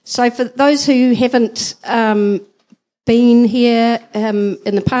So for those who haven't been here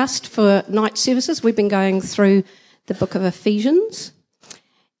in the past for night services, we've been going through the book of Ephesians.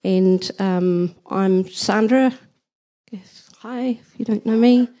 And I'm Sandra. Hi, if you don't know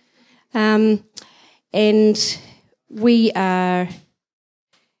me. And we've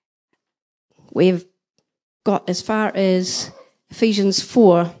got as far as Ephesians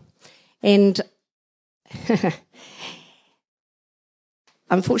 4. And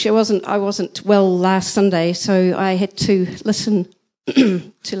unfortunately, I wasn't well last Sunday, so I had to listen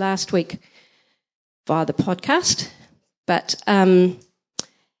to last week via the podcast. But the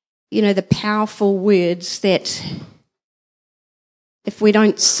powerful words that if we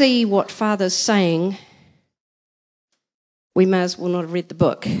don't see what Father's saying, we may as well not have read the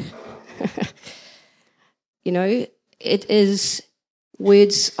book. It is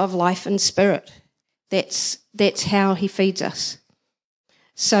words of life and spirit. That's how he feeds us.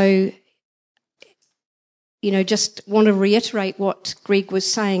 So, just want to reiterate what Greg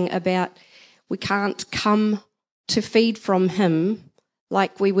was saying about we can't come to feed from him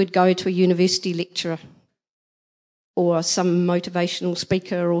like we would go to a university lecturer or some motivational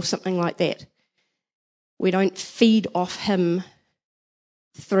speaker or something like that. We don't feed off him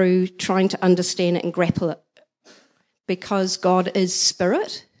through trying to understand it and grapple it, because God is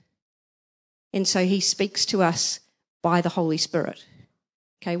spirit, and so he speaks to us by the Holy Spirit.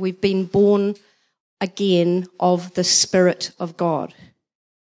 Okay, we've been born again of the Spirit of God.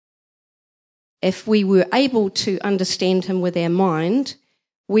 If we were able to understand him with our mind,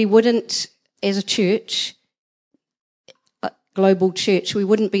 we wouldn't, as a church, a global church, we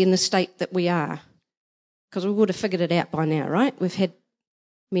wouldn't be in the state that we are, because we would have figured it out by now, right? We've had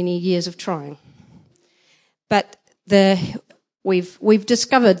many years of trying. But we've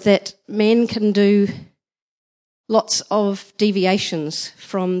discovered that man can do lots of deviations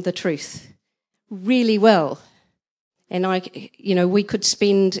from the truth really well. And we could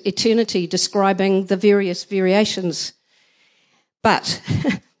spend eternity describing the various variations. But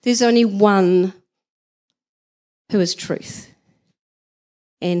there's only one who is truth,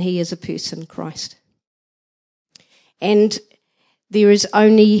 and he is a person, Christ. And there is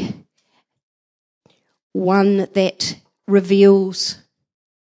only one that reveals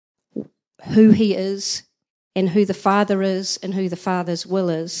who he is and who the Father is and who the Father's will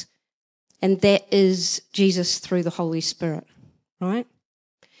is, and that is Jesus through the Holy Spirit, right?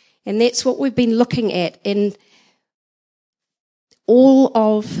 And that's what we've been looking at, and all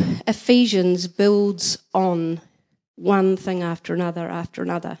of Ephesians builds on one thing after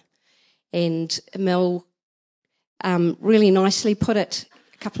another. And Mel really nicely put it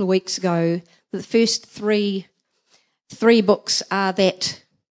a couple of weeks ago. The first three books are that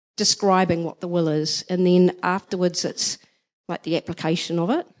describing what the will is, and then afterwards it's like the application of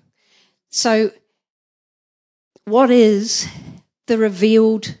it. So what is the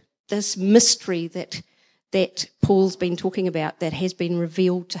revealed, this mystery that Paul's been talking about that has been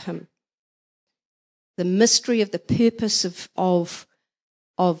revealed to him? The mystery of the purpose of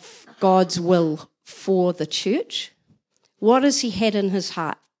God's will for the church. What has he had in his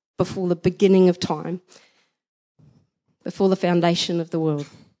heart before the beginning of time, before the foundation of the world?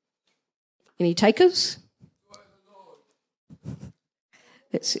 Any takers?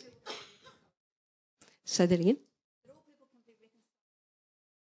 That's it. Say that again.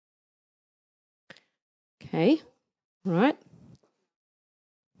 Okay, right.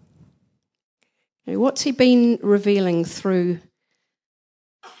 Okay, what's he been revealing through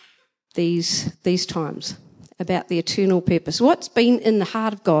these times about the eternal purpose? What's been in the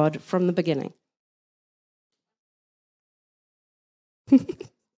heart of God from the beginning?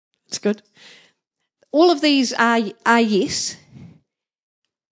 It's good. All of these are yes.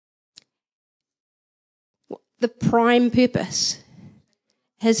 The prime purpose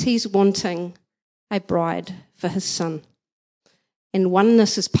is he's wanting a bride for his son. And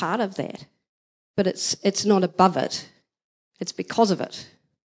oneness is part of that. But it's not above it. It's because of it.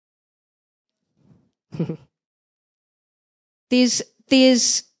 There's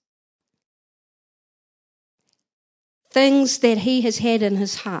things that he has had in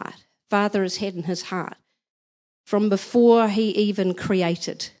his heart, Father has had in his heart, from before he even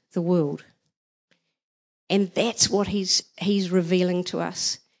created the world. And that's what he's revealing to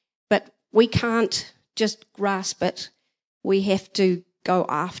us. But we can't just grasp it. We have to go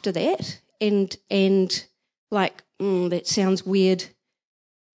after that and that sounds weird.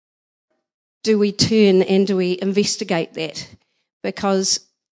 Do we turn and do we investigate that? Because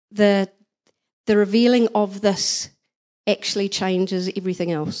the revealing of this actually changes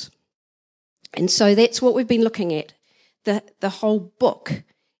everything else. And so that's what we've been looking at. The whole book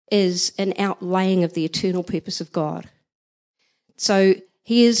is an outlaying of the eternal purpose of God. So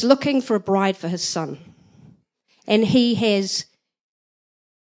he is looking for a bride for his son. And he has,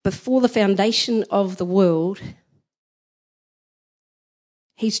 before the foundation of the world,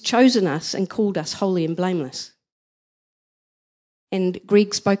 he's chosen us and called us holy and blameless. And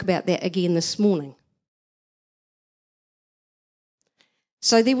Greg spoke about that again this morning.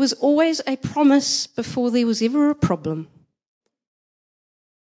 So there was always a promise before there was ever a problem.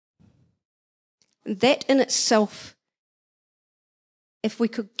 That in itself, if we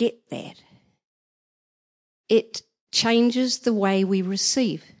could get that, it changes the way we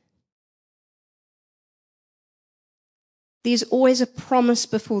receive. There's always a promise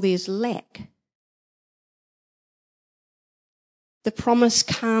before there's lack. The promise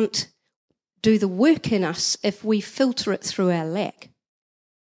can't do the work in us if we filter it through our lack.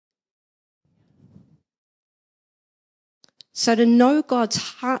 So to know God's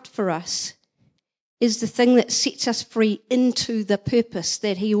heart for us is the thing that sets us free into the purpose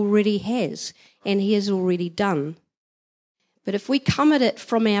that he already has and he has already done. But if we come at it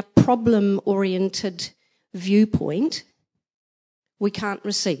from our problem-oriented viewpoint, we can't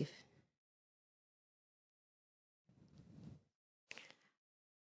receive.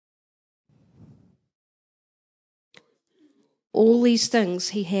 All these things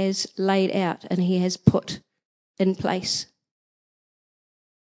he has laid out and he has put in place.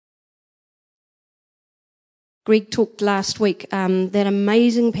 Greg talked last week, that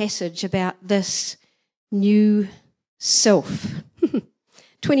amazing passage about this new self.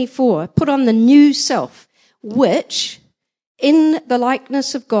 24, put on the new self, which in the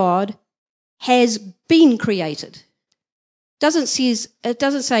likeness of God has been created. It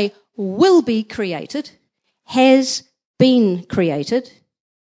doesn't say will be created, has been created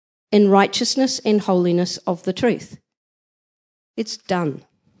in righteousness and holiness of the truth. It's done.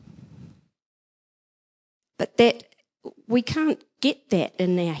 But that we can't get that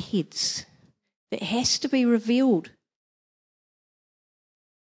in our heads. It has to be revealed.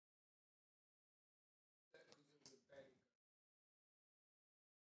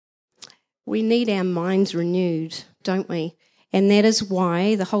 We need our minds renewed, don't we? And that is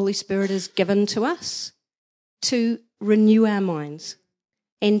why the Holy Spirit is given to us, to renew our minds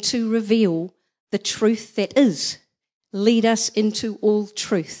and to reveal the truth that is. Lead us into all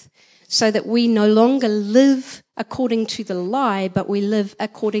truth, so that we no longer live according to the lie, but we live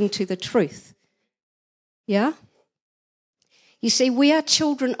according to the truth. Yeah? You see, we are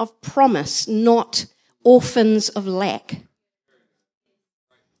children of promise, not orphans of lack.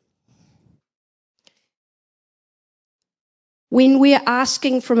 When we're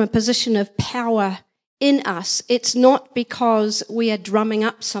asking from a position of power in us, it's not because we are drumming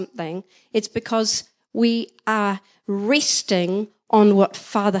up something. It's because we are resting on what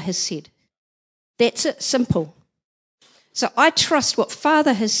Father has said. That's it, simple. So I trust what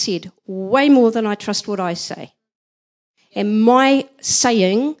Father has said way more than I trust what I say. And my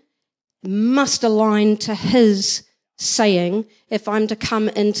saying must align to his saying if I'm to come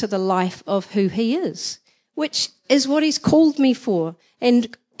into the life of who he is, which is what he's called me for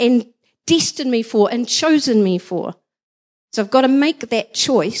and destined me for and chosen me for. So I've got to make that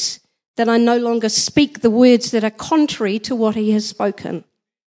choice that I no longer speak the words that are contrary to what he has spoken.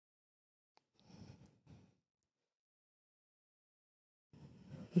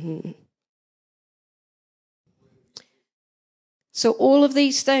 So all of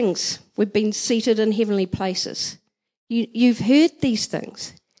these things, we've been seated in heavenly places. You've heard these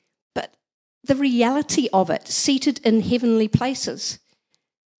things, but the reality of it, seated in heavenly places.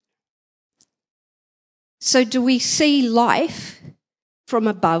 So do we see life from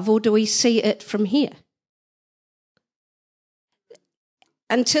above or do we see it from here?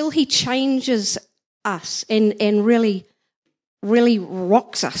 Until he changes us and really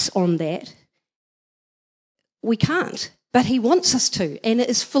rocks us on that, we can't. But he wants us to, and it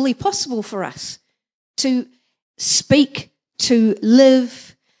is fully possible for us to speak, to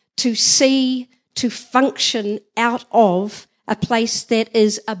live, to see, to function out of a place that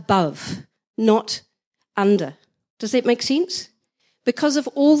is above, not under. Does that make sense? Because of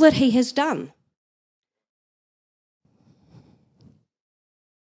all that he has done.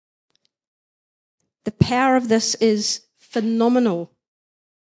 The power of this is phenomenal.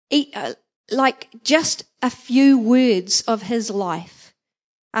 Like just a few words of his life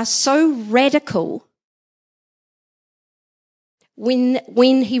are so radical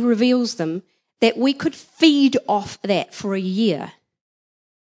when he reveals them that we could feed off that for a year.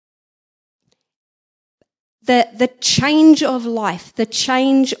 The change of life, the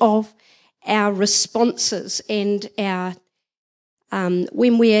change of our responses and our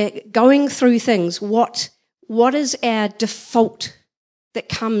when we're going through things, what is our default that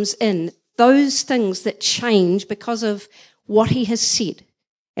comes in? Those things that change because of what he has said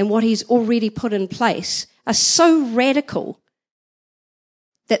and what he's already put in place are so radical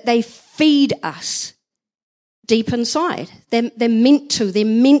that they feed us deep inside. They're meant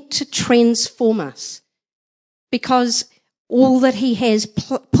to transform us, because all that he has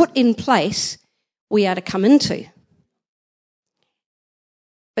put in place, we are to come into.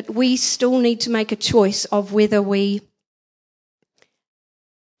 But we still need to make a choice of whether we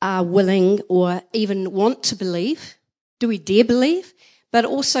are willing or even want to believe. Do we dare believe? But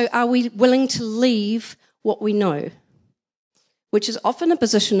also, are we willing to leave what we know, which is often a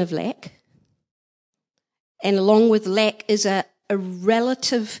position of lack. And along with lack is a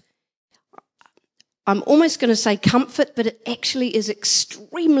relative, I'm almost going to say comfort, but it actually is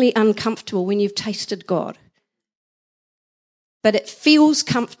extremely uncomfortable when you've tasted God. But it feels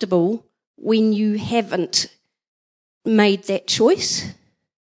comfortable when you haven't made that choice.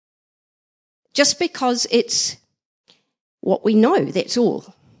 Just because it's what we know, that's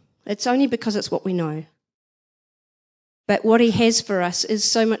all. It's only because it's what we know. But what he has for us is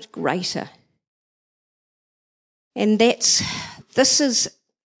so much greater. And this is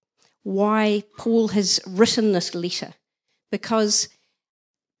why Paul has written this letter. Because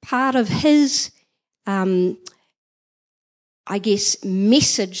part of his,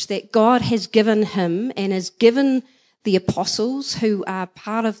 message that God has given him and has given the apostles, who are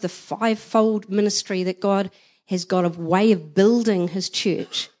part of the fivefold ministry that God has got a way of building his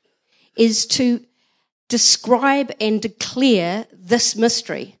church, is to describe and declare this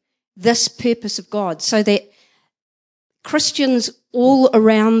mystery, this purpose of God, so that Christians all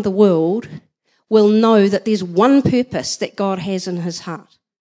around the world will know that there's one purpose that God has in his heart.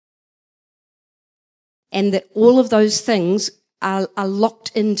 And that all of those things are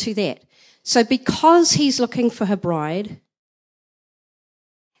locked into that. So because he's looking for her bride,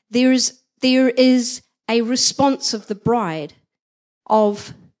 there is a response of the bride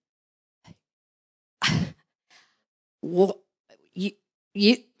of, what,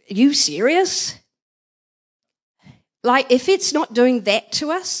 you serious? Like, if it's not doing that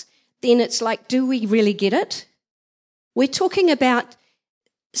to us, then it's like, do we really get it? We're talking about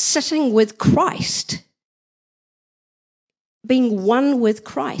sitting with Christ, being one with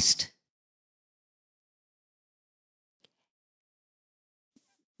Christ.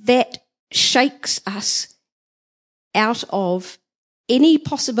 That shakes us out of any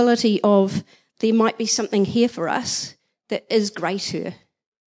possibility of there might be something here for us that is greater.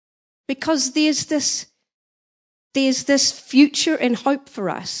 Because there's this future and hope for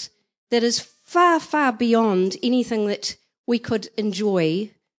us that is far, far beyond anything that we could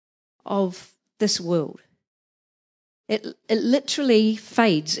enjoy of this world. It literally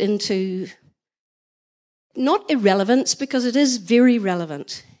fades into not irrelevance, because it is very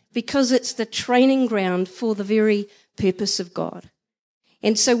relevant, because it's the training ground for the very purpose of God.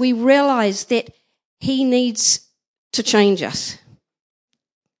 And so we realize that he needs to change us,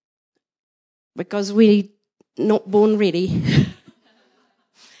 because we're not born ready.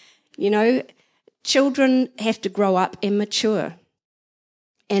 You know, children have to grow up and mature.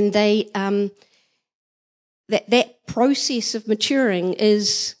 And they that process of maturing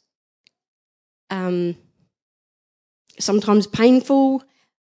is sometimes painful,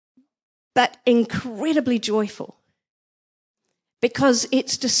 but incredibly joyful, because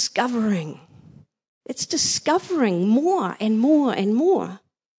it's discovering more and more and more.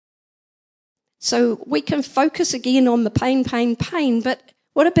 So we can focus again on the pain, but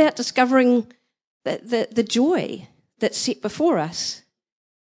what about discovering the joy that's set before us?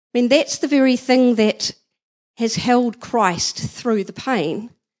 I mean, that's the very thing that has held Christ through the pain.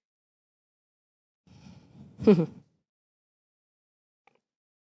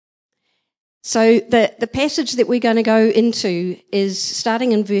 So the passage that we're going to go into is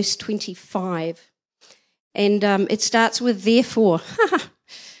starting in verse 25. And it starts with therefore.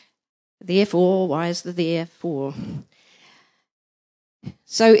 Therefore, why is the therefore?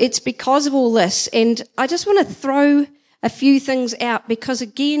 So it's because of all this. And I just want to throw a few things out, because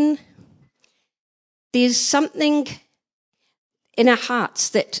again, there's something in our hearts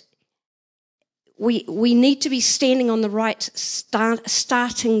that we need to be standing on the right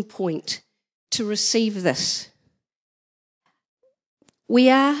starting point to receive this. We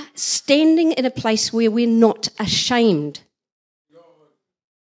are standing in a place where we're not ashamed.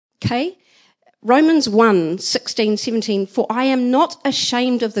 Okay? Romans 1, 16, 17, for I am not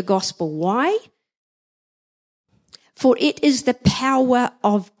ashamed of the gospel. Why? For it is the power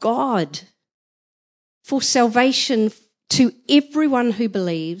of God for salvation to everyone who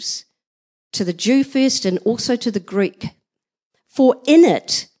believes, to the Jew first and also to the Greek. For in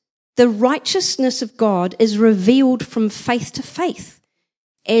it, the righteousness of God is revealed from faith to faith,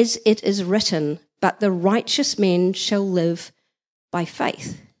 as it is written, but the righteous man shall live by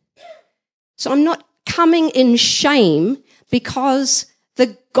faith. So I'm not coming in shame because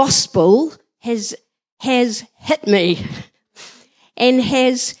the gospel has hit me and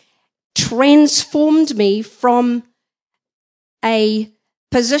has transformed me from a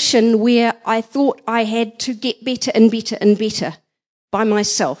position where I thought I had to get better and better and better by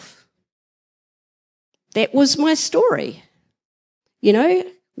myself. That was my story. You know,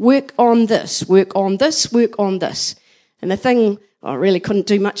 work on this, work on this, work on this. And the thing I really couldn't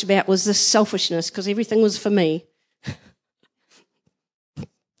do much about was this selfishness, because everything was for me.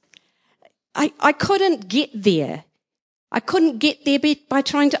 I couldn't get there. I couldn't get there by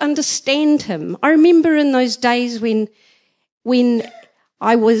trying to understand him. I remember in those days when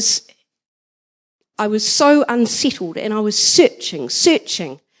I was so unsettled and I was searching.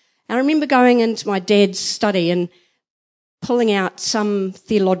 And I remember going into my dad's study and pulling out some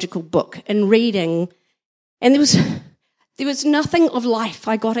theological book and reading, and there was nothing of life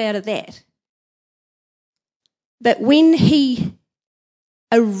I got out of that. But when he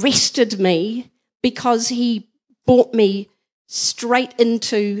arrested me because he brought me straight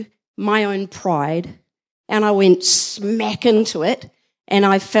into my own pride, and I went smack into it, and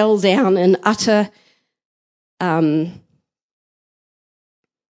I fell down in utter,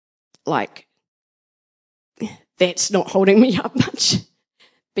 that's not holding me up much,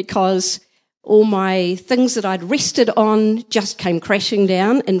 because all my things that I'd rested on just came crashing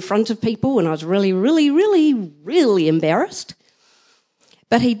down in front of people, and I was really, really, really, really embarrassed.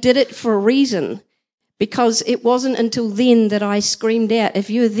 But he did it for a reason, because it wasn't until then that I screamed out, "If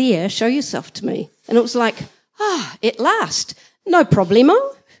you're there, show yourself to me." And it was like, at last, no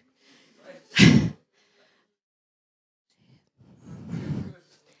problemo.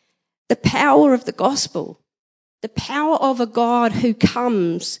 The power of the gospel, the power of a God who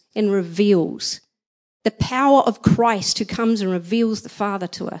comes and reveals, the power of Christ who comes and reveals the Father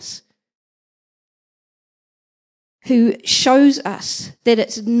to us, who shows us that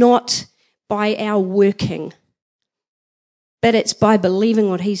it's not by our working, but it's by believing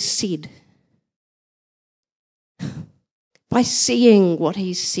what he's said, by seeing what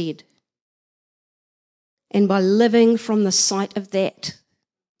he's said, and by living from the sight of that.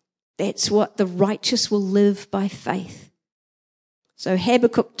 That's what the righteous will live by faith. So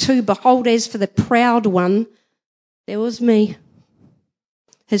Habakkuk 2, behold, as for the proud one, there was me.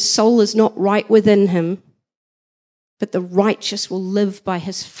 His soul is not right within him, but the righteous will live by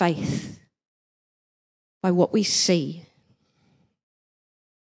his faith, by what we see.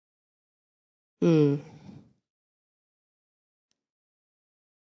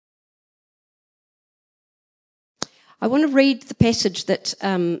 I want to read the passage that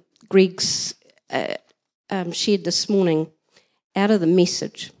Greg's shared this morning out of the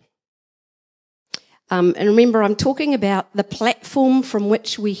Message. And remember, I'm talking about the platform from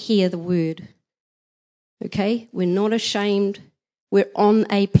which we hear the word. Okay? We're not ashamed. We're on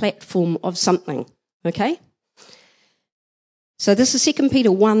a platform of something. Okay? So this is 2 Peter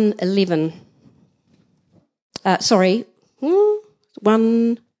 1:11.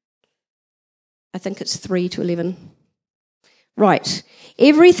 1, I think it's 3 to 11. Right.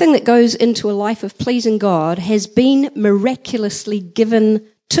 Everything that goes into a life of pleasing God has been miraculously given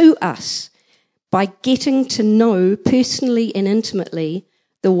to us by getting to know personally and intimately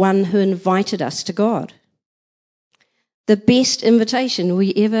the one who invited us to God. The best invitation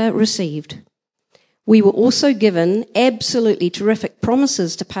we ever received. We were also given absolutely terrific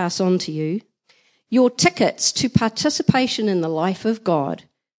promises to pass on to you, your tickets to participation in the life of God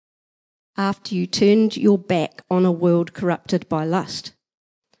after you turned your back on a world corrupted by lust.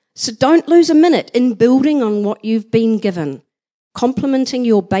 So don't lose a minute in building on what you've been given, complementing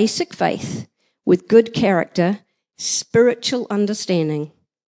your basic faith with good character, spiritual understanding,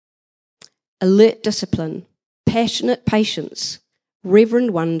 alert discipline, passionate patience,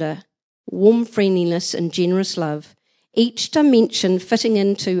 reverent wonder, warm friendliness and generous love, each dimension fitting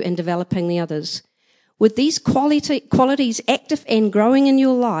into and developing the others. With these qualities active and growing in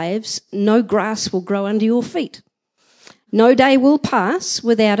your lives, no grass will grow under your feet. No day will pass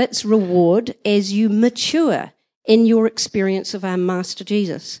without its reward as you mature in your experience of our Master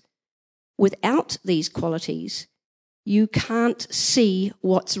Jesus. Without these qualities, you can't see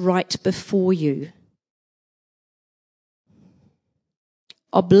what's right before you.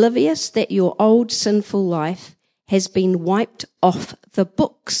 Oblivious that your old sinful life has been wiped off the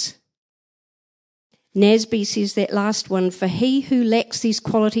books. Nasby says that last one, for he who lacks these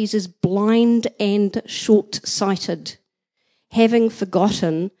qualities is blind and short-sighted, having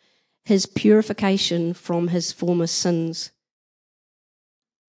forgotten his purification from his former sins.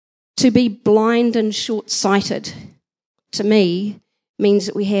 To be blind and short-sighted, to me, means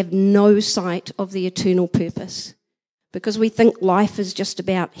that we have no sight of the eternal purpose, because we think life is just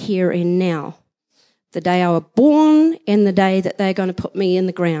about here and now, the day I was born and the day that they're going to put me in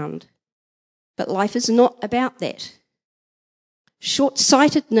the ground. But life is not about that.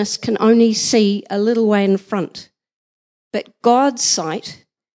 Short-sightedness can only see a little way in front, but God's sight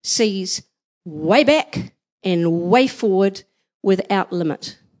sees way back and way forward without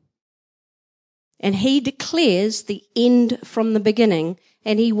limit. And he declares the end from the beginning,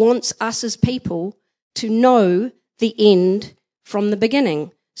 and he wants us as people to know the end from the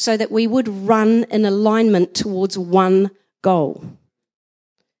beginning so that we would run in alignment towards one goal.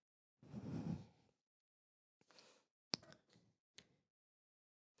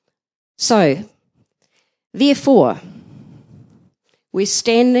 So, therefore, we're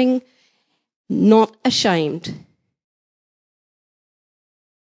standing not ashamed,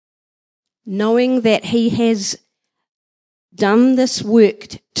 knowing that he has done this work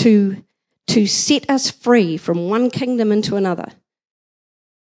to set us free from one kingdom into another.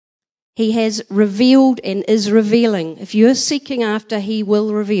 He has revealed and is revealing. If you're seeking after, he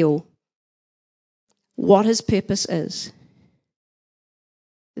will reveal what his purpose is.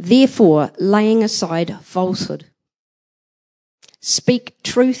 Therefore, laying aside falsehood, speak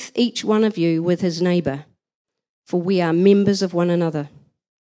truth each one of you with his neighbour, for we are members of one another.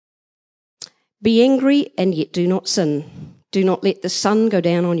 Be angry and yet do not sin. Do not let the sun go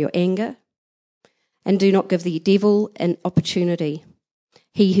down on your anger, and do not give the devil an opportunity.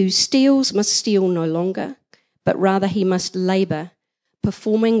 He who steals must steal no longer, but rather he must labour,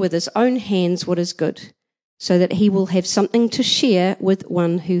 performing with his own hands what is good, so that he will have something to share with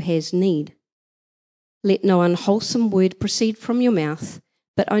one who has need. Let no unwholesome word proceed from your mouth,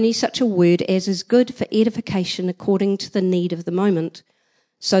 but only such a word as is good for edification according to the need of the moment,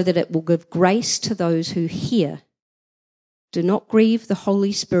 so that it will give grace to those who hear. Do not grieve the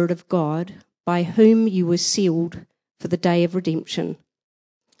Holy Spirit of God, by whom you were sealed for the day of redemption.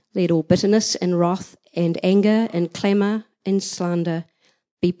 Let all bitterness and wrath and anger and clamour and slander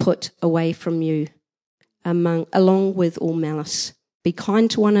be put away from you, along with all malice. Be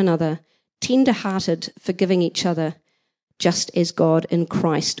kind to one another, tender-hearted, forgiving each other, just as God in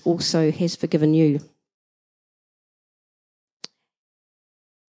Christ also has forgiven you.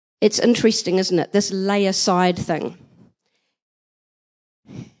 It's interesting, isn't it, this lay-aside thing.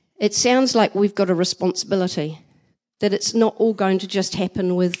 It sounds like we've got a responsibility, that it's not all going to just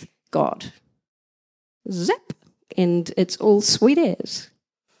happen with God. Zap, and it's all sweet as.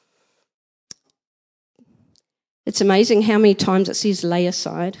 It's amazing how many times it says lay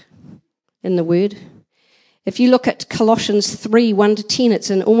aside in the word. If you look at Colossians 3, 1-10,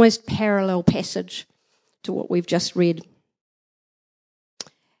 it's an almost parallel passage to what we've just read.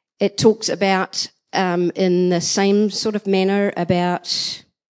 It talks about, in the same sort of manner, about,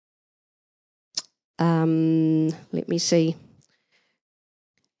 let me see,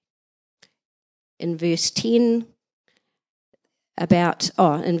 in verse 10,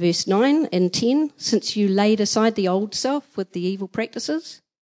 in verse 9 and 10, since you laid aside the old self with the evil practices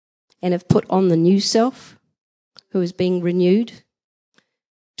and have put on the new self, who is being renewed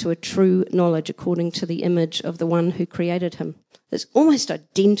to a true knowledge according to the image of the one who created him. It's almost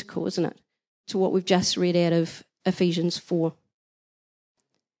identical, isn't it, to what we've just read out of Ephesians 4.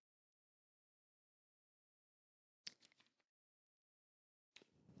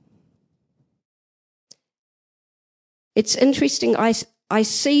 It's interesting, I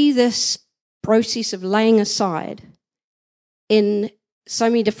see this process of laying aside in so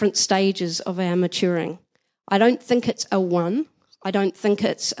many different stages of our maturing. I don't think it's a one. I don't think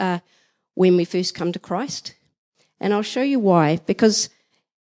it's when we first come to Christ. And I'll show you why. Because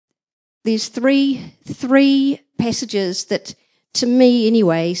there's three passages that, to me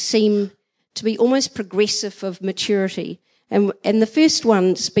anyway, seem to be almost progressive of maturity. And the first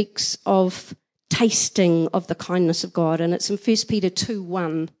one speaks of tasting of the kindness of God. And it's in 1 Peter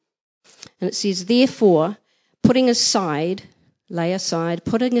 2:1. And it says, therefore, putting aside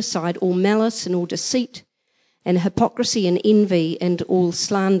all malice and all deceit and hypocrisy and envy and all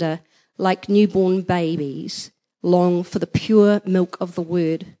slander, like newborn babies, long for the pure milk of the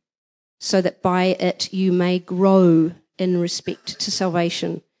word, so that by it you may grow in respect to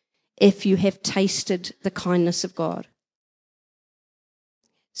salvation, if you have tasted the kindness of God.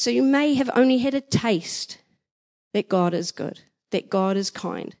 So you may have only had a taste that God is good, that God is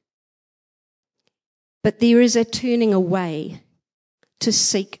kind. But there is a turning away to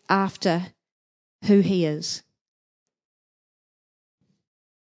seek after who he is.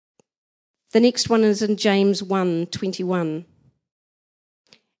 The next one is in James 1:21.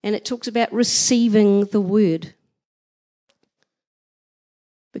 And it talks about receiving the word.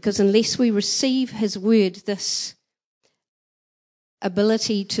 Because unless we receive his word, this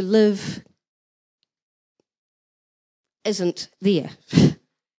ability to live isn't there.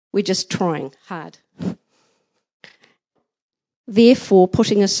 We're just trying hard. Therefore,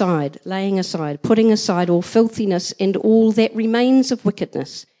 putting aside all filthiness and all that remains of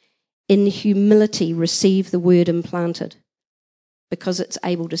wickedness, in humility receive the word implanted, because it's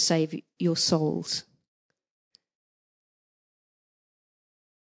able to save your souls.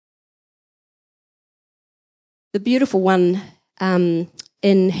 The beautiful one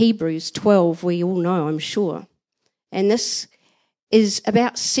in Hebrews 12, we all know, I'm sure. And this is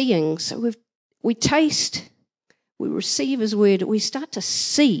about seeing. So we taste, we receive his word, we start to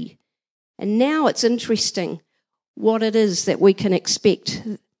see. And now it's interesting what it is that we can expect.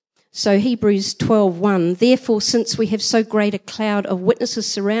 So Hebrews 12:1, therefore, since we have so great a cloud of witnesses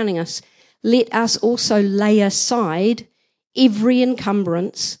surrounding us, let us also lay aside every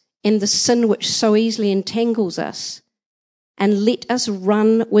encumbrance and the sin which so easily entangles us, and let us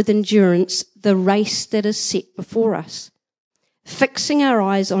run with endurance the race that is set before us, fixing our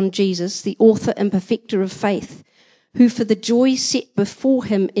eyes on Jesus, the author and perfecter of faith, who for the joy set before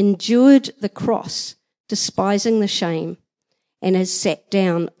him endured the cross, despising the shame, and has sat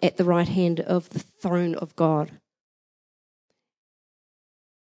down at the right hand of the throne of God.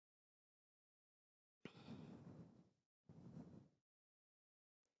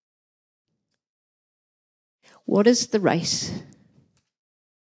 What is the race?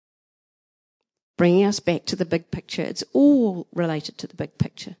 Bringing us back to the big picture. It's all related to the big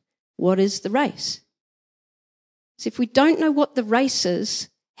picture. What is the race? So if we don't know what the race is,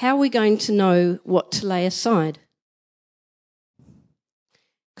 how are we going to know what to lay aside?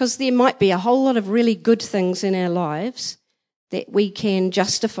 Because there might be a whole lot of really good things in our lives that we can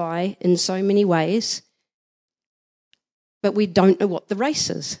justify in so many ways, but we don't know what the race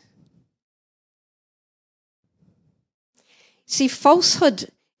is. See, falsehood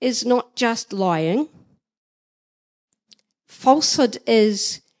is not just lying. Falsehood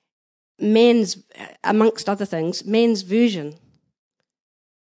is amongst other things, man's version.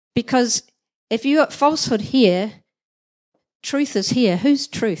 Because if you got falsehood here, truth is here. Whose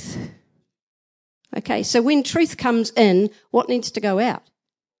truth? Okay, so when truth comes in, what needs to go out?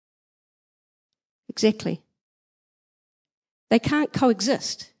 Exactly. They can't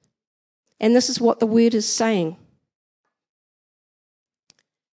coexist. And this is what the word is saying.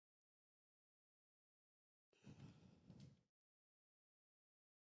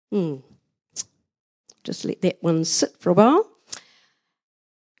 Just let that one sit for a while.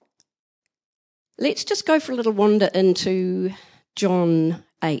 Let's just go for a little wander into John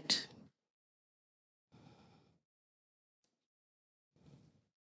 8.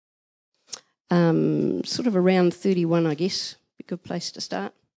 Sort of around 31, I guess, a good place to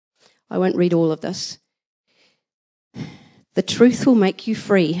start. I won't read all of this. The truth will make you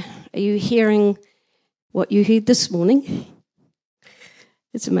free. Are you hearing what you heard this morning?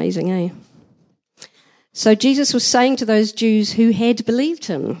 It's amazing, eh? So Jesus was saying to those Jews who had believed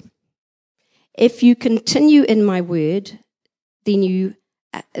him, if you continue in my word, then you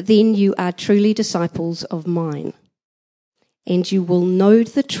are truly disciples of mine, and you will know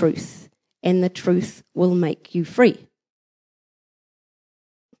the truth, and the truth will make you free.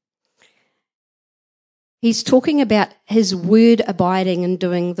 He's talking about his word abiding and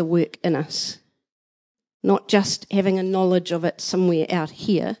doing the work in us, not just having a knowledge of it somewhere out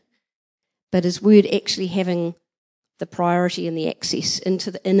here, but his word actually having the priority and the access into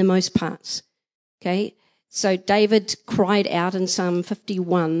the innermost parts. Okay, so David cried out in Psalm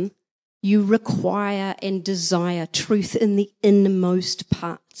 51, you require and desire truth in the innermost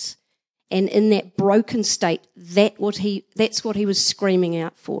parts. And in that broken state, that's what he was screaming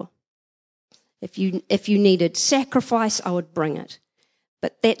out for. If you needed sacrifice, I would bring it.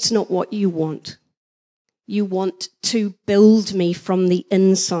 But that's not what you want. You want to build me from the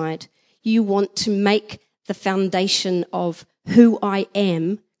inside. You want to make the foundation of who I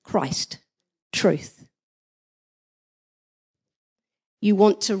am, Christ, truth. You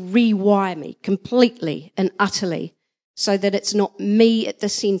want to rewire me completely and utterly so that it's not me at the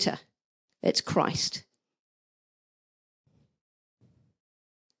center, it's Christ.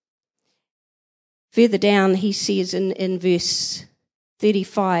 Further down, he says in verse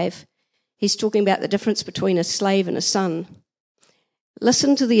 35, he's talking about the difference between a slave and a son.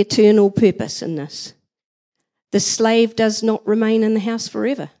 Listen to the eternal purpose in this. The slave does not remain in the house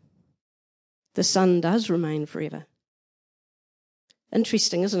forever. The son does remain forever.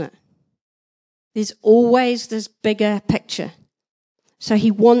 Interesting, isn't it? There's always this bigger picture. So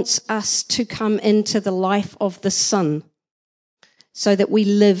he wants us to come into the life of the Son so that we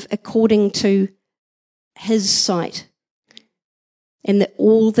live according to his sight and that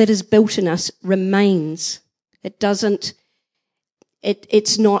all that is built in us remains. It's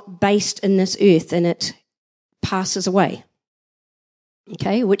not based in this earth and it passes away.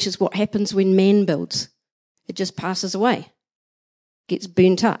 Okay, which is what happens when man builds. It just passes away, gets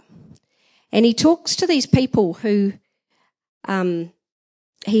burnt up. And he talks to these people who,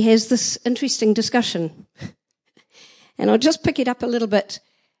 he has this interesting discussion. And I'll just pick it up a little bit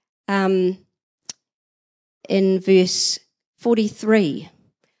in verse 43.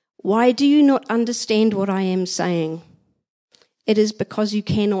 Why do you not understand what I am saying? It is because you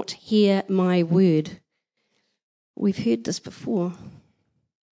cannot hear my word. We've heard this before.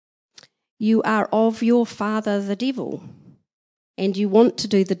 You are of your father the devil, and you want to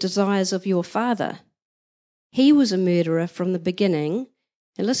do the desires of your father. He was a murderer from the beginning,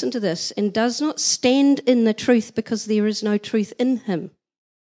 and listen to this, and does not stand in the truth because there is no truth in him.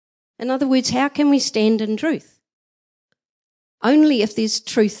 In other words, how can we stand in truth? Only if there's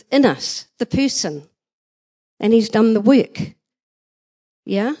truth in us, the person, and he's done the work.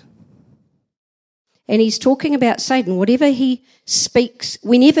 Yeah? And he's talking about Satan. Whenever he speaks a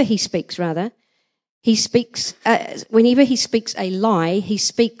lie, he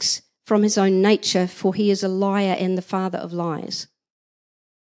speaks from his own nature, for he is a liar and the father of lies.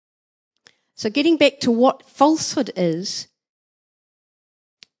 So getting back to what falsehood is,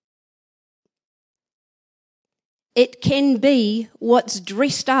 it can be what's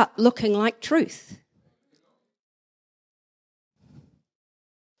dressed up looking like truth.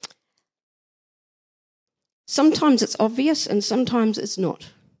 Sometimes it's obvious and sometimes it's not.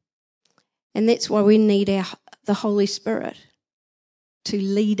 And that's why we need the Holy Spirit to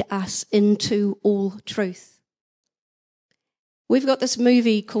lead us into all truth. We've got this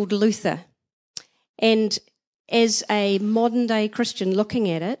movie called Luther. And as a modern day Christian looking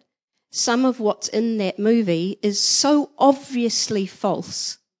at it, some of what's in that movie is so obviously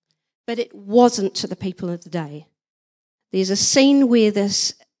false, but it wasn't to the people of the day. There's a scene where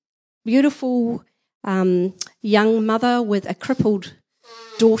this beautiful young mother with a crippled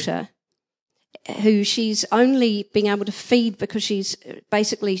daughter who she's only being able to feed because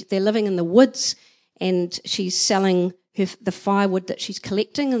they're living in the woods and she's selling the firewood that she's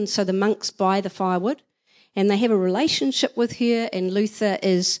collecting, and so the monks buy the firewood and they have a relationship with her, and Luther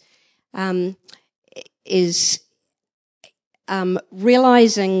is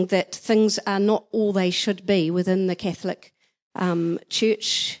realizing that things are not all they should be within the Catholic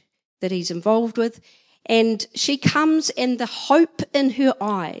church that he's involved with. And she comes, and the hope in her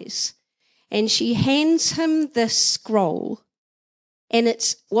eyes, and she hands him this scroll, and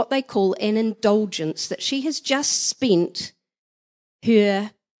it's what they call an indulgence, that she has just spent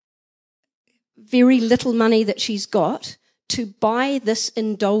her very little money that she's got to buy this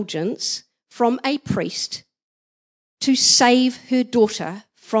indulgence from a priest to save her daughter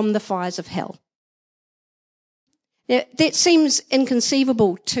from the fires of hell. Now, that seems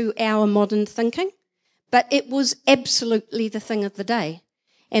inconceivable to our modern thinking, but it was absolutely the thing of the day.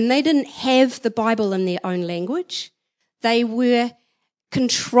 And they didn't have the Bible in their own language. They were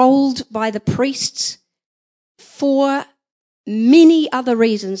controlled by the priests for many other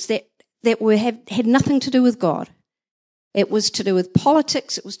reasons that had nothing to do with God. It was to do with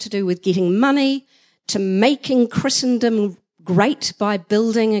politics. It was to do with getting money, to making Christendom great by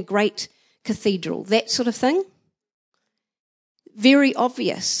building a great cathedral, that sort of thing. Very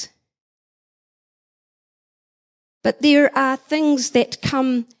obvious. But there are things that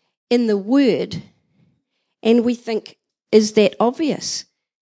come in the Word, and we think, is that obvious?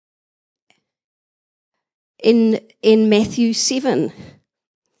 In Matthew 7,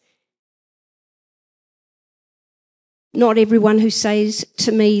 not everyone who says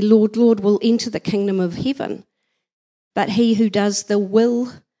to me, Lord, Lord, will enter the kingdom of heaven, but he who does the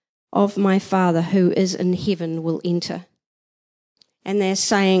will of my Father who is in heaven will enter. And they're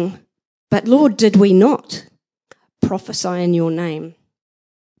saying, but Lord, did we not prophesy in your name,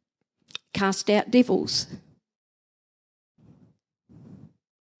 cast out devils?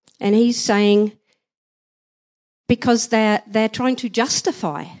 And he's saying, because they're trying to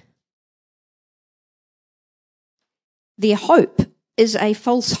justify. Their hope is a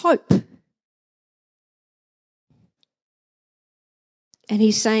false hope. And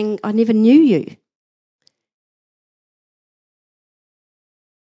he's saying, I never knew you.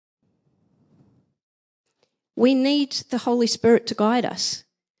 We need the Holy Spirit to guide us.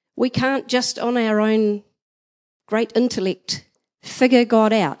 We can't just on our own great intellect figure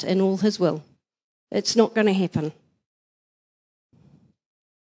God out in all his will. It's not going to happen.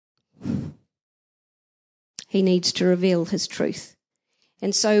 He needs to reveal his truth.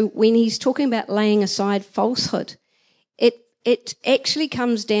 And so when he's talking about laying aside falsehood, it actually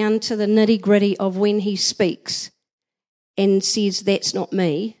comes down to the nitty-gritty of when he speaks and says, that's not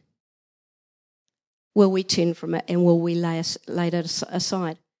me. Will we turn from it and will we lay it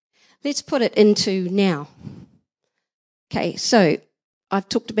aside? Let's put it into now. Okay, so I've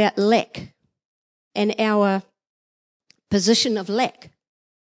talked about lack and our position of lack.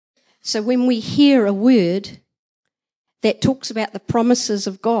 So when we hear a word that talks about the promises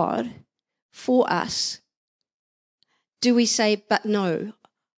of God for us, do we say, but no,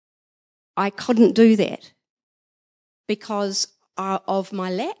 I couldn't do that because of my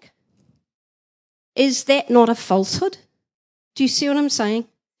lack? Is that not a falsehood? Do you see what I'm saying?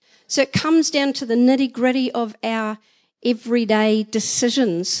 So it comes down to the nitty-gritty of our everyday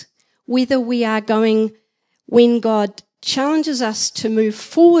decisions, whether we are going, when God challenges us to move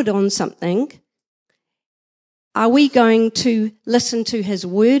forward on something, are we going to listen to his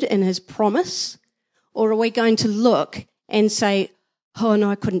word and his promise, or are we going to look and say, oh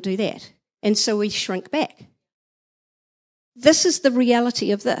no, I couldn't do that, and so we shrink back? This is the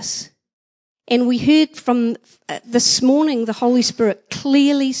reality of this. And we heard from this morning the Holy Spirit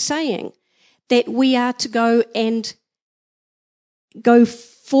clearly saying that we are to go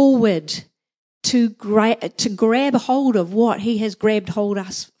forward to grab hold of what he has grabbed hold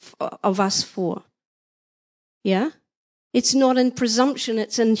of us for. Yeah? It's not in presumption,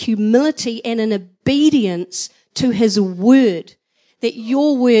 it's in humility and in obedience to his word. That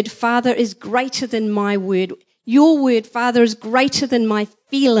your word, Father, is greater than my word. Your word, Father, is greater than my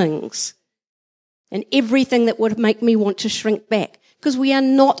feelings and everything that would make me want to shrink back. Because we are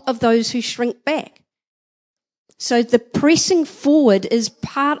not of those who shrink back. So the pressing forward is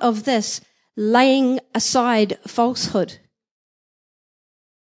part of this laying aside falsehood.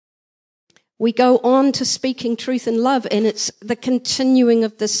 We go on to speaking truth in love, and it's the continuing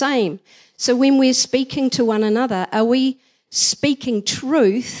of the same. So when we're speaking to one another, are we speaking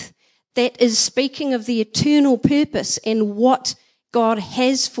truth that is speaking of the eternal purpose and what God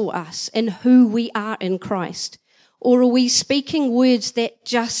has for us and who we are in Christ? Or are we speaking words that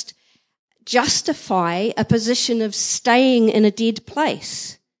just justify a position of staying in a dead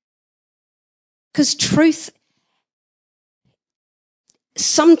place? Because truth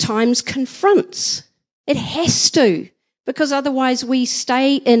sometimes confronts. It has to, because otherwise we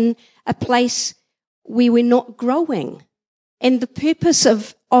stay in a place where we're not growing. And the purpose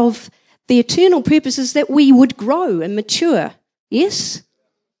of the eternal purpose is that we would grow and mature. Yes?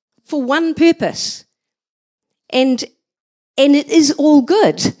 For one purpose. And it is all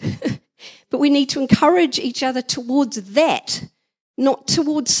good. But we need to encourage each other towards that, not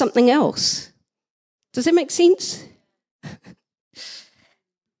towards something else. Does that make sense?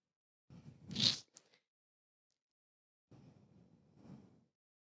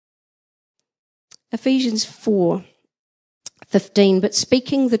 Ephesians 4:15, but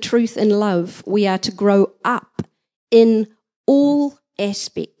speaking the truth in love, we are to grow up in all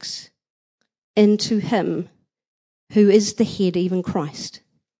aspects into him who is the head, even Christ,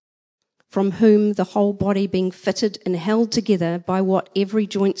 from whom the whole body being fitted and held together by what every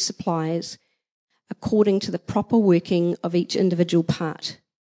joint supplies, according to the proper working of each individual part,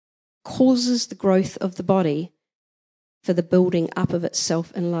 causes the growth of the body for the building up of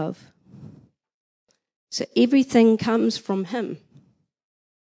itself in love. So everything comes from him.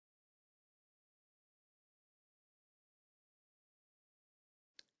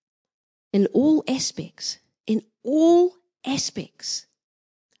 In all aspects,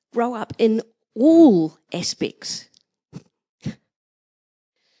 grow up in all aspects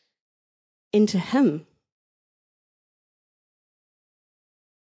into him.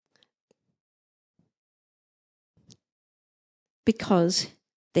 Because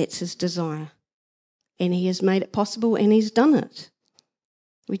that's his desire. And he has made it possible and he's done it.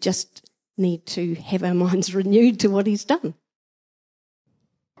 We just need to have our minds renewed to what he's done.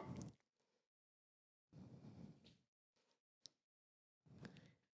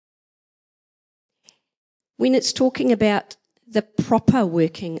 When it's talking about the proper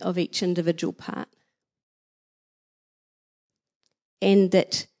working of each individual part, and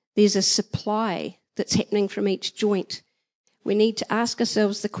that there's a supply that's happening from each joint, we need to ask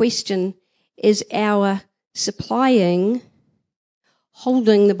ourselves the question, is our supplying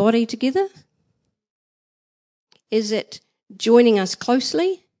holding the body together? Is it joining us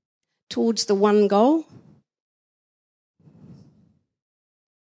closely towards the one goal?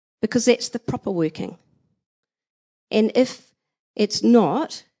 because that's the proper working. And if it's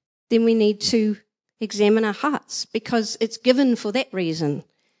not, then we need to examine our hearts, because it's given for that reason.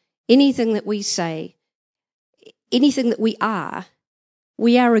 Anything that we say, anything that we are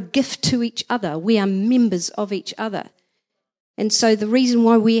a gift to each other. We are members of each other. And so the reason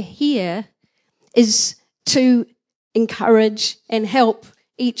why we're here is to encourage and help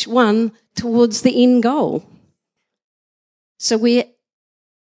each one towards the end goal. So we're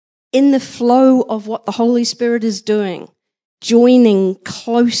in the flow of what the Holy Spirit is doing, joining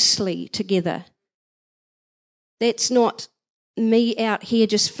closely together. That's not me out here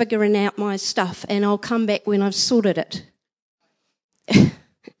just figuring out my stuff and I'll come back when I've sorted it.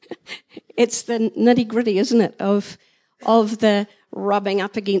 It's the nitty-gritty, isn't it, of the rubbing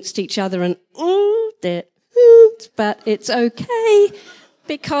up against each other and, that hurts, but it's okay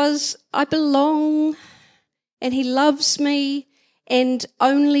because I belong and he loves me, and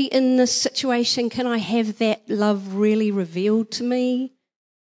only in this situation can I have that love really revealed to me.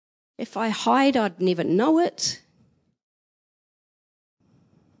 If I hide, I'd never know it.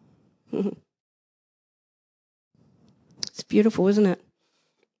 It's beautiful, isn't it?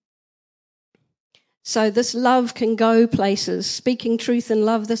 So this love can go places. Speaking truth in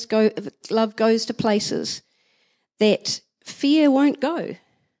love, love goes to places that fear won't go.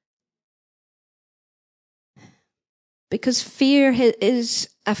 Because fear is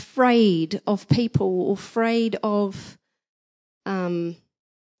afraid of people, afraid of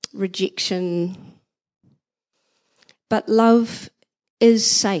rejection. But love is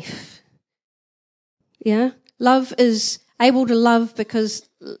safe. Yeah? Love is able to love because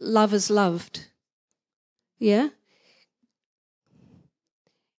love is loved. Yeah?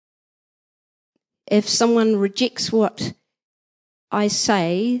 If someone rejects what I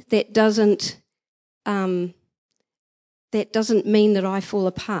say, that doesn't mean that I fall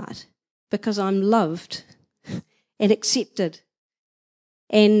apart, because I'm loved and accepted.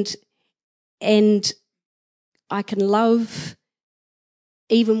 And I can love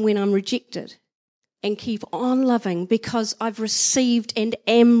even when I'm rejected and keep on loving because I've received and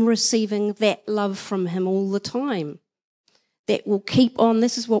am receiving that love from him all the time. That will keep on.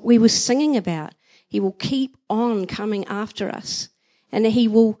 This is what we were singing about. He will keep on coming after us. And he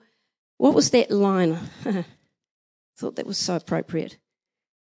will, what was that line? I thought that was so appropriate.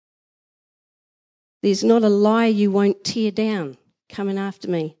 There's not a lie you won't tear down coming after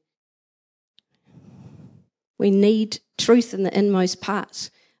me. We need truth in the inmost parts.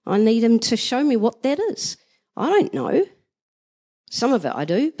 I need him to show me what that is. I don't know. Some of it I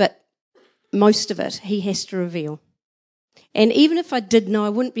do, but most of it he has to reveal. And even if I did know, I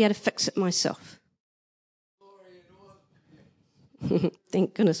wouldn't be able to fix it myself.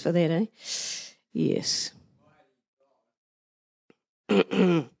 Thank goodness for that, eh? Yes.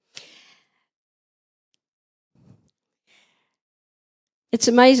 It's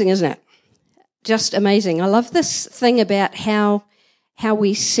amazing, isn't it? Just amazing. I love this thing about how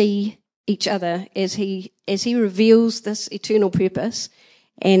we see each other as he reveals this eternal purpose,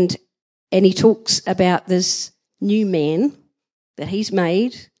 and he talks about this new man that he's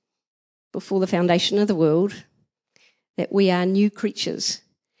made before the foundation of the world, that we are new creatures.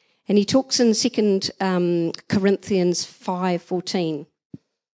 And he talks in 2 Corinthians 5:14.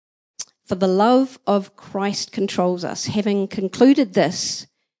 For the love of Christ controls us, having concluded this,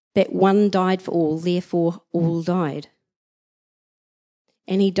 that one died for all, therefore all died.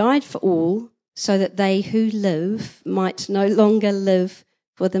 And he died for all, so that they who live might no longer live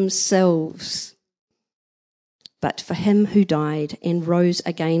for themselves, but for him who died and rose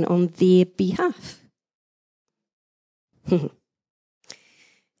again on their behalf.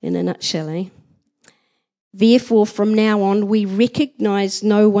 In a nutshell, eh? Therefore, from now on, we recognize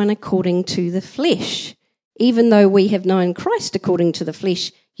no one according to the flesh. Even though we have known Christ according to the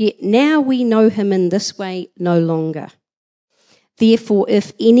flesh, yet now we know him in this way no longer. Therefore,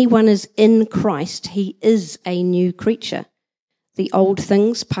 if anyone is in Christ, he is a new creature. The old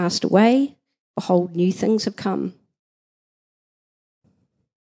things passed away, behold, new things have come.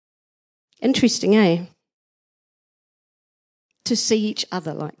 Interesting, eh? To see each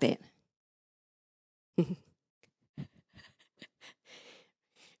other like that.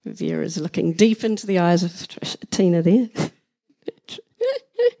 Vera's looking deep into the eyes of Tina there.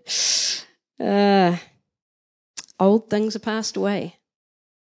 Old things are passed away.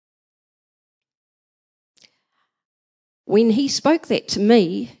 When he spoke that to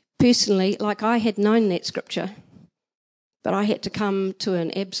me, personally, like I had known that scripture, but I had to come to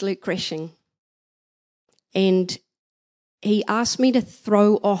an absolute crashing. And he asked me to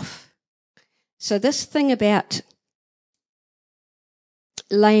throw off. So this thing about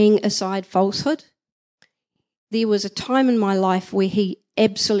laying aside falsehood. There was a time in my life where he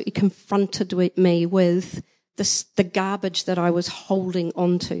absolutely confronted me with the garbage that I was holding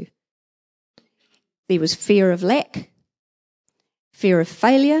onto. There was fear of lack, fear of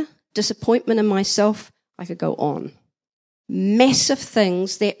failure, disappointment in myself. I could go on. Massive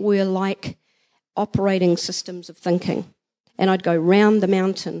things that were like operating systems of thinking. And I'd go round the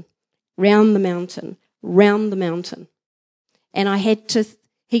mountain, round the mountain, round the mountain. And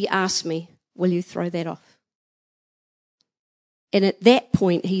he asked me, will you throw that off? And at that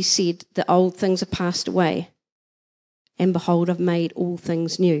point, he said, the old things are passed away. And behold, I've made all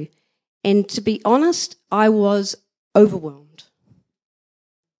things new. And to be honest, I was overwhelmed.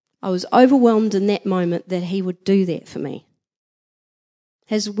 I was overwhelmed in that moment that he would do that for me.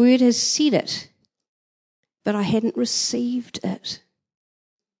 His word has said it, but I hadn't received it.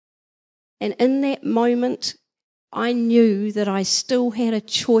 And in that moment, I knew that I still had a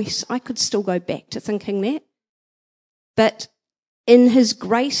choice. I could still go back to thinking that. But in his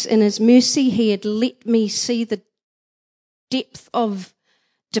grace and his mercy, he had let me see the depth of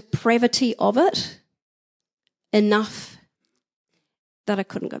depravity of it enough that I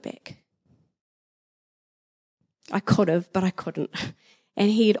couldn't go back. I could have, but I couldn't. And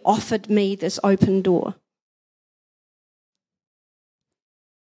he had offered me this open door.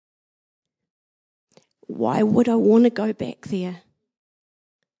 Why would I want to go back there?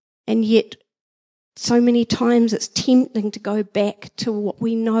 And yet, so many times it's tempting to go back to what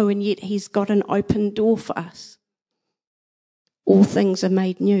we know, and yet he's got an open door for us. All things are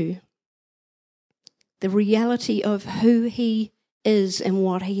made new. The reality of who he is and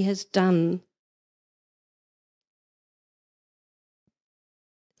what he has done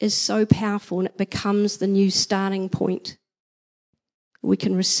is so powerful, and it becomes the new starting point we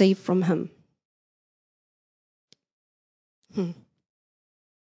can receive from him. I'm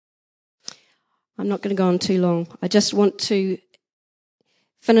not going to go on too long. I just want to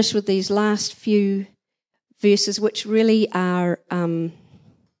finish with these last few verses, which really are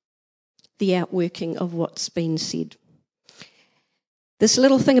the outworking of what's been said. This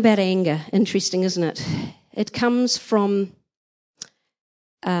little thing about anger, interesting, isn't it? It comes from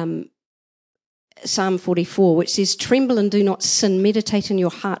Psalm 44, which says, "Tremble and do not sin. Meditate in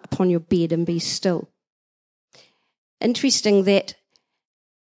your heart upon your bed and be still." Interesting that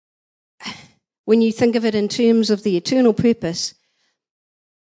when you think of it in terms of the eternal purpose,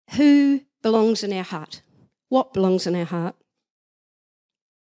 who belongs in our heart? What belongs in our heart?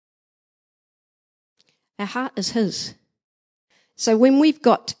 Our heart is his. So when we've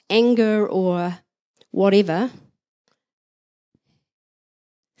got anger or whatever,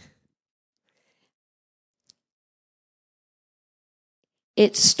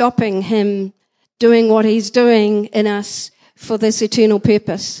 it's stopping him doing what he's doing in us for this eternal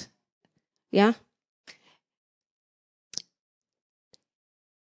purpose. Yeah?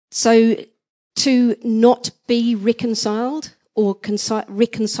 So to not be reconciled or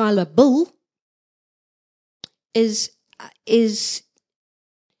reconcilable is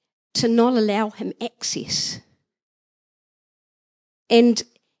to not allow him access. And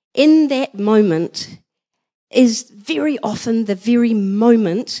in that moment is very often the very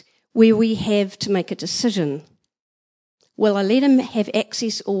moment where we have to make a decision. Will I let him have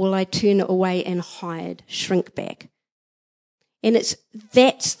access, or will I turn away and hide, shrink back? And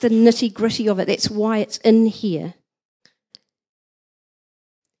that's the nitty-gritty of it. That's why it's in here.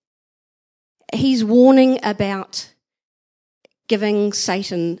 He's warning about giving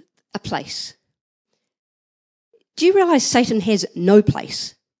Satan a place. Do you realize Satan has no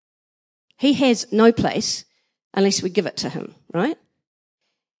place? He has no place unless we give it to him, right?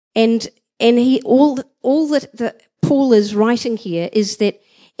 And he all that Paul is writing here is that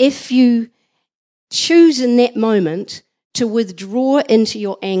if you choose in that moment to withdraw into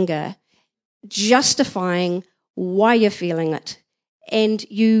your anger, justifying why you're feeling it, and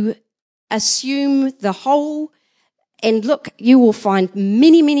you assume the whole, and look, you will find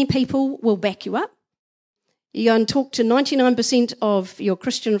many, many people will back you up. You go and talk to 99% of your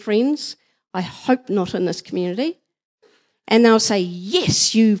Christian friends, I hope not in this community, and they'll say,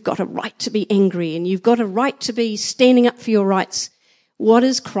 yes, you've got a right to be angry and you've got a right to be standing up for your rights. What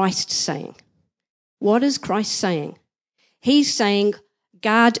is Christ saying? What is Christ saying? He's saying,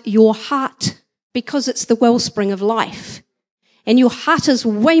 guard your heart, because it's the wellspring of life. And your heart is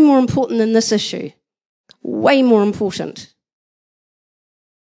way more important than this issue. Way more important.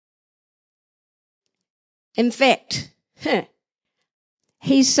 In fact,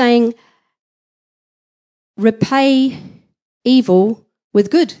 he's saying, repay evil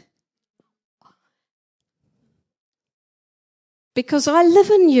with good. because I live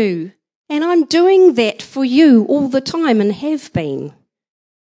in you and I'm doing that for you all the time and have been.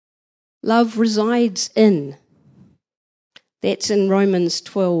 Love resides in. That's in Romans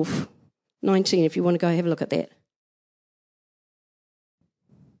 12:19, if you want to go have a look at that.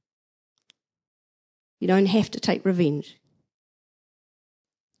 You don't have to take revenge.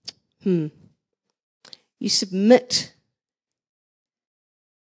 You submit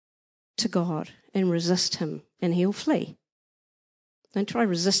to God and resist him, and he'll flee. Don't try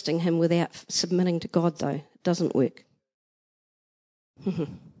resisting him without submitting to God, though. It doesn't work.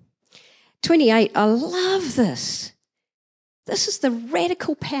 28, I love this. This is the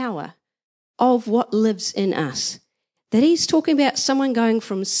radical power of what lives in us. That he's talking about someone going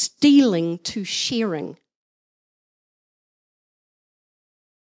from stealing to sharing.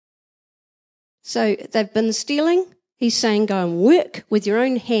 So they've been stealing. He's saying go and work with your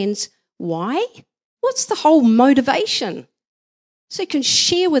own hands. Why? What's the whole motivation? So you can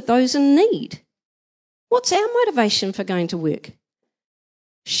share with those in need. What's our motivation for going to work?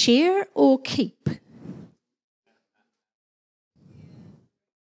 Share or keep?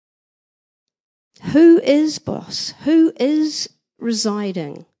 Who is boss? Who is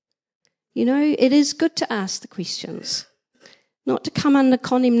residing? You know, it is good to ask the questions, not to come under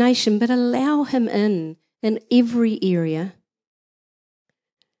condemnation, but allow him in every area.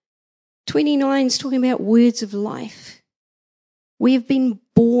 29 is talking about words of life. We have been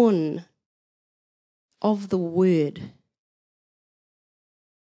born of the word.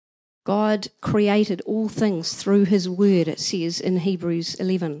 God created all things through his word, it says in Hebrews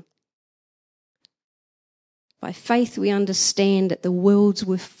 11. By faith we understand that the worlds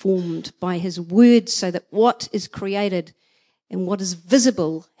were formed by his word, so that what is created and what is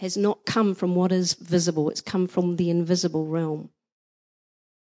visible has not come from what is visible. It's come from the invisible realm.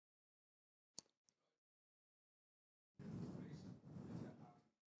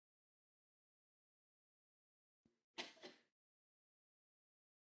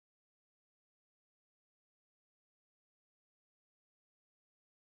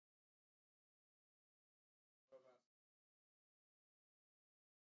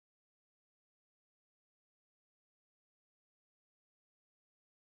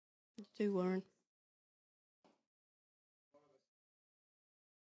 Do, Warren.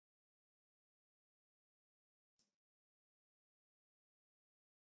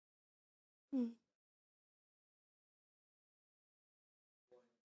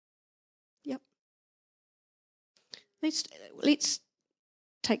 Yep. Let's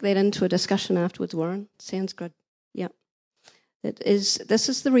take that into a discussion afterwards, Warren. Sounds good. Yep. This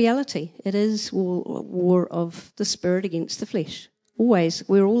is the reality. It is war of the spirit against the flesh. Always.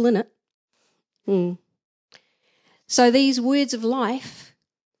 We're all in it. So these words of life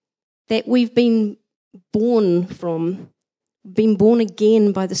that we've been born from, been born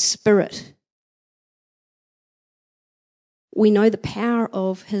again by the Spirit, we know the power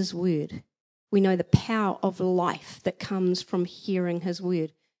of his word. We know the power of life that comes from hearing his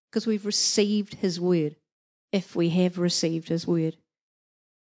word, because we've received his word, if we have received his word.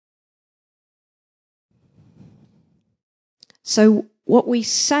 So what we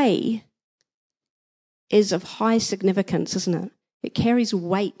say is of high significance, isn't it? It carries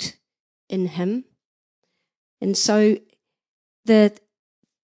weight in him. And so the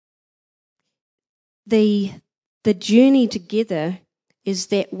journey together is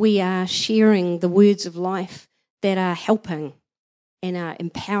that we are sharing the words of life that are helping and are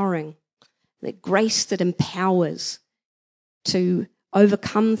empowering, the grace that empowers to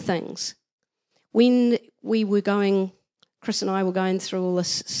overcome things. When we were going, Chris and I were going through all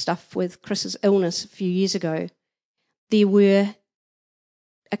this stuff with Chris's illness a few years ago, there were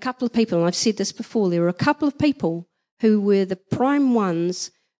a couple of people, and I've said this before, there were a couple of people who were the prime ones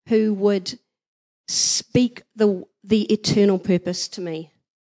who would speak the eternal purpose to me,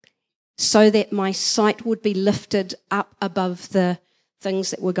 so that my sight would be lifted up above the things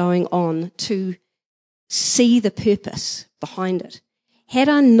that were going on, to see the purpose behind it. Had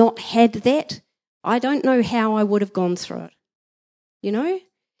I not had that, I don't know how I would have gone through it, you know?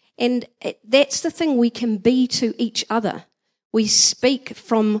 And that's the thing, we can be to each other. We speak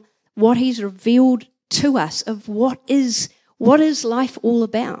from what he's revealed to us of what is life all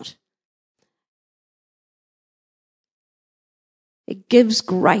about. It gives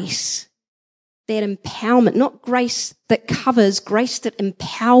grace, that empowerment, not grace that covers, grace that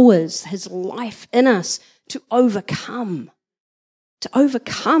empowers his life in us to overcome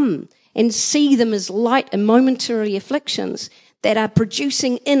and see them as light and momentary afflictions that are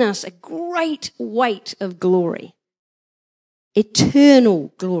producing in us a great weight of glory,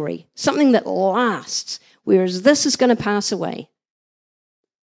 eternal glory, something that lasts, whereas this is going to pass away.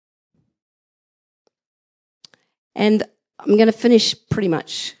 And I'm going to finish pretty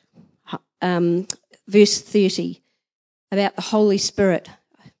much verse 30 about the Holy Spirit.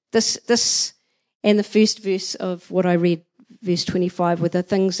 This and the first verse of what I read, verse 25, were the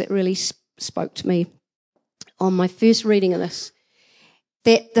things that really spoke to me on my first reading of this.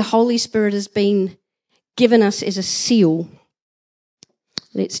 That the Holy Spirit has been given us as a seal.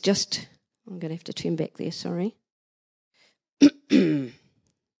 I'm going to have to turn back there, sorry.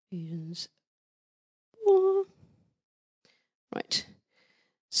 Ephesians 4. Right.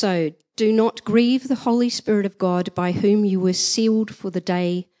 So, do not grieve the Holy Spirit of God, by whom you were sealed for the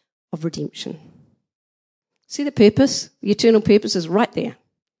day of redemption. See the purpose? The eternal purpose is right there.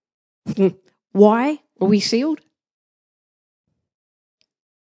 Why were we sealed?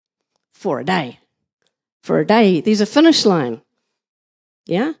 For a day. For a day. There's a finish line.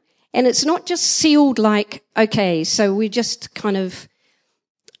 Yeah? And it's not just sealed like, okay, so we just kind of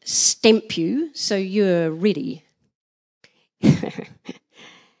stamp you so you're ready.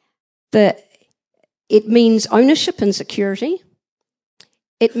 It means ownership and security.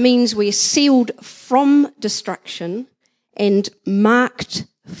 It means we're sealed from destruction and marked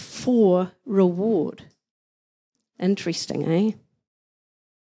for reward. Interesting, eh?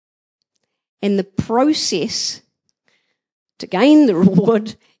 And the process to gain the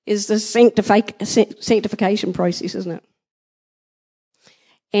reward is the sanctification process, isn't it?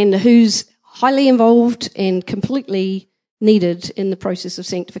 And who's highly involved and completely needed in the process of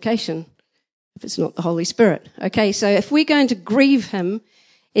sanctification, if it's not the Holy Spirit. Okay, so if we're going to grieve him,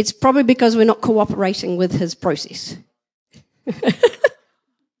 it's probably because we're not cooperating with his process.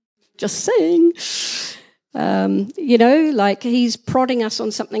 Just saying. Like he's prodding us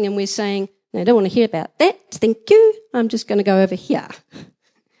on something and we're saying, no, I don't want to hear about that. Thank you. I'm just going to go over here.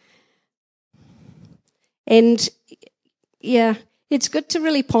 And, yeah, it's good to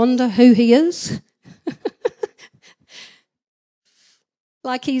really ponder who he is.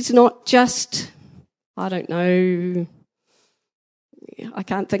 Like he's not just, I don't know, I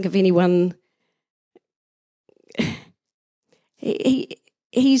can't think of anyone.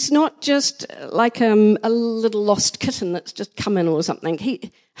 He's not just like a little lost kitten that's just come in or something.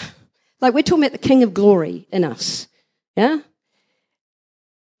 Like we're talking about the King of Glory in us. Yeah?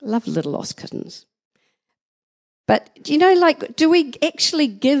 Love little lost kittens. But, do we actually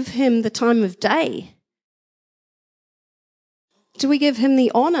give him the time of day? Do we give him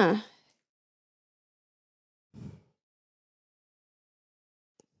the honour?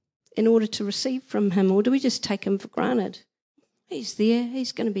 In order to receive from him, or do we just take him for granted? He's there,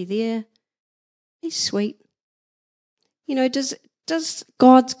 he's going to be there, he's sweet. Does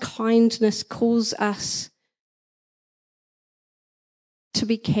God's kindness cause us to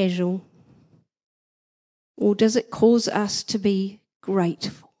be casual? Or does it cause us to be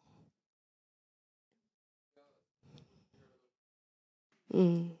grateful?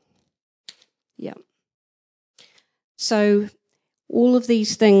 Yeah. So all of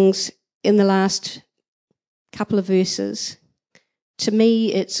these things in the last couple of verses, to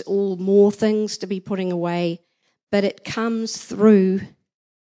me it's all more things to be putting away, but it comes through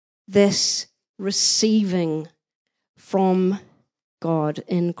this receiving from God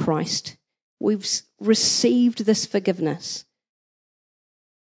in Christ. We've received this forgiveness.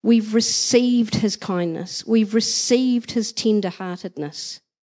 We've received his kindness. We've received his tender-heartedness.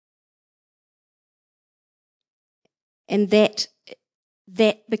 And that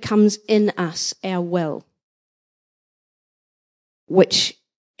becomes in us our will, which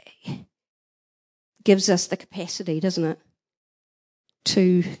gives us the capacity, doesn't it,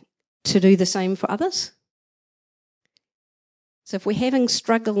 to do the same for others. So if we're having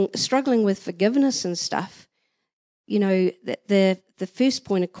struggling with forgiveness and stuff, the first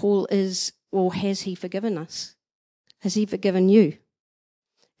point of call is, well, has he forgiven us? Has he forgiven you?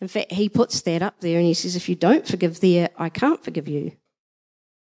 In fact, he puts that up there and he says, if you don't forgive there, I can't forgive you.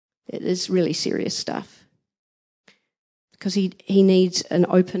 It is really serious stuff. Because he needs an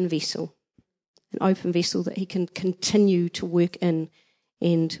open vessel that he can continue to work in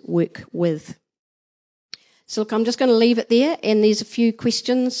and work with. So look, I'm just going to leave it there, and there's a few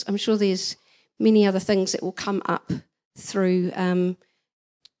questions. I'm sure there's many other things that will come up through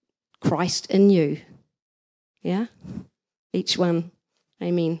Christ in you. Yeah? Each one.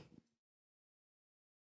 Amen.